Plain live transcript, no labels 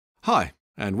Hi,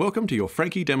 and welcome to your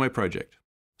Frankie demo project.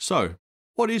 So,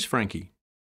 what is Frankie?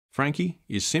 Frankie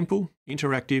is simple,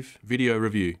 interactive video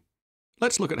review.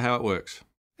 Let's look at how it works.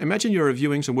 Imagine you're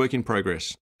reviewing some work in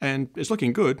progress, and it's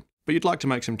looking good, but you'd like to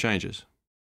make some changes.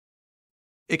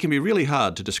 It can be really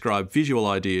hard to describe visual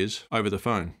ideas over the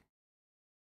phone.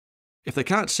 If they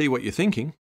can't see what you're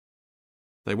thinking,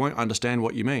 they won't understand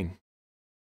what you mean.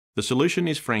 The solution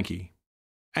is Frankie.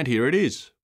 And here it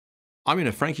is. I'm in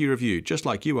a Frankie review just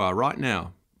like you are right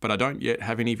now, but I don't yet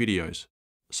have any videos.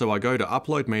 So I go to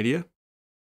Upload Media,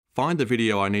 find the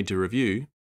video I need to review,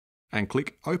 and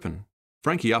click Open.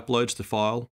 Frankie uploads the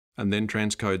file and then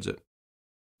transcodes it.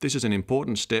 This is an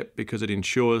important step because it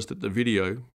ensures that the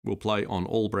video will play on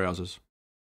all browsers.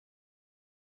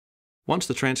 Once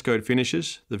the transcode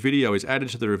finishes, the video is added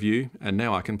to the review and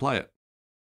now I can play it.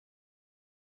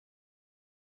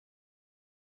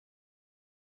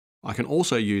 I can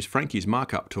also use Frankie's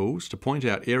markup tools to point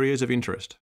out areas of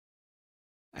interest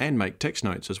and make text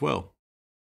notes as well.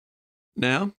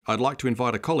 Now, I'd like to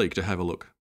invite a colleague to have a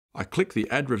look. I click the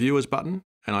Add Reviewers button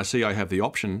and I see I have the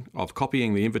option of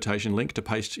copying the invitation link to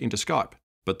paste into Skype,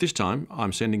 but this time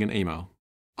I'm sending an email.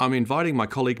 I'm inviting my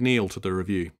colleague Neil to the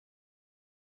review.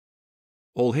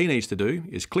 All he needs to do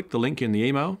is click the link in the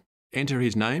email, enter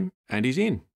his name, and he's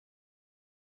in.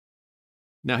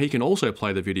 Now he can also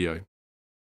play the video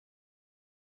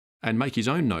and make his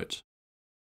own notes.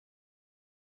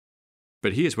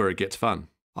 But here's where it gets fun.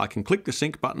 I can click the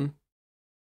sync button,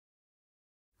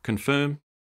 confirm,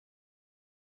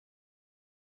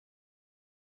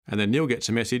 and then Neil gets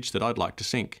a message that I'd like to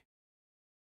sync.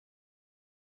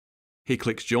 He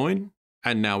clicks join,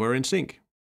 and now we're in sync.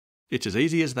 It's as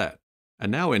easy as that.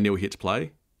 And now when Neil hits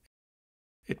play,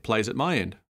 it plays at my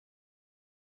end.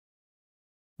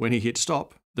 When he hits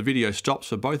stop, the video stops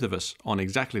for both of us on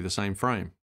exactly the same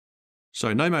frame.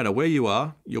 So no matter where you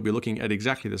are, you'll be looking at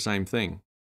exactly the same thing.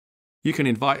 You can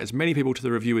invite as many people to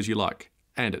the review as you like,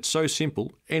 and it's so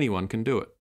simple, anyone can do it.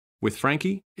 With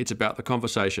Frankie, it's about the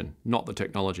conversation, not the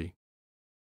technology.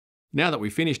 Now that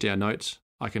we've finished our notes,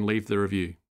 I can leave the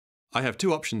review. I have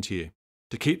two options here,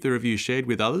 to keep the review shared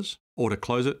with others, or to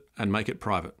close it and make it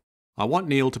private. I want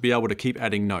Neil to be able to keep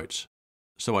adding notes,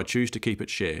 so I choose to keep it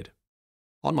shared.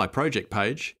 On my project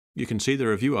page, you can see the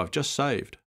review I've just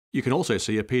saved. You can also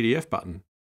see a PDF button.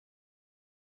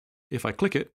 If I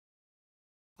click it,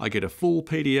 I get a full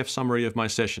PDF summary of my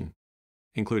session,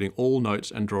 including all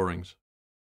notes and drawings.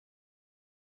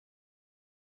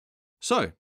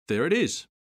 So, there it is.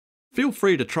 Feel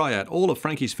free to try out all of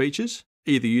Frankie's features,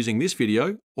 either using this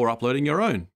video or uploading your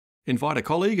own. Invite a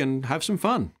colleague and have some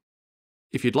fun.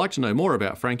 If you'd like to know more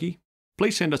about Frankie,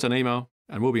 please send us an email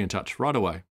and we'll be in touch right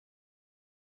away.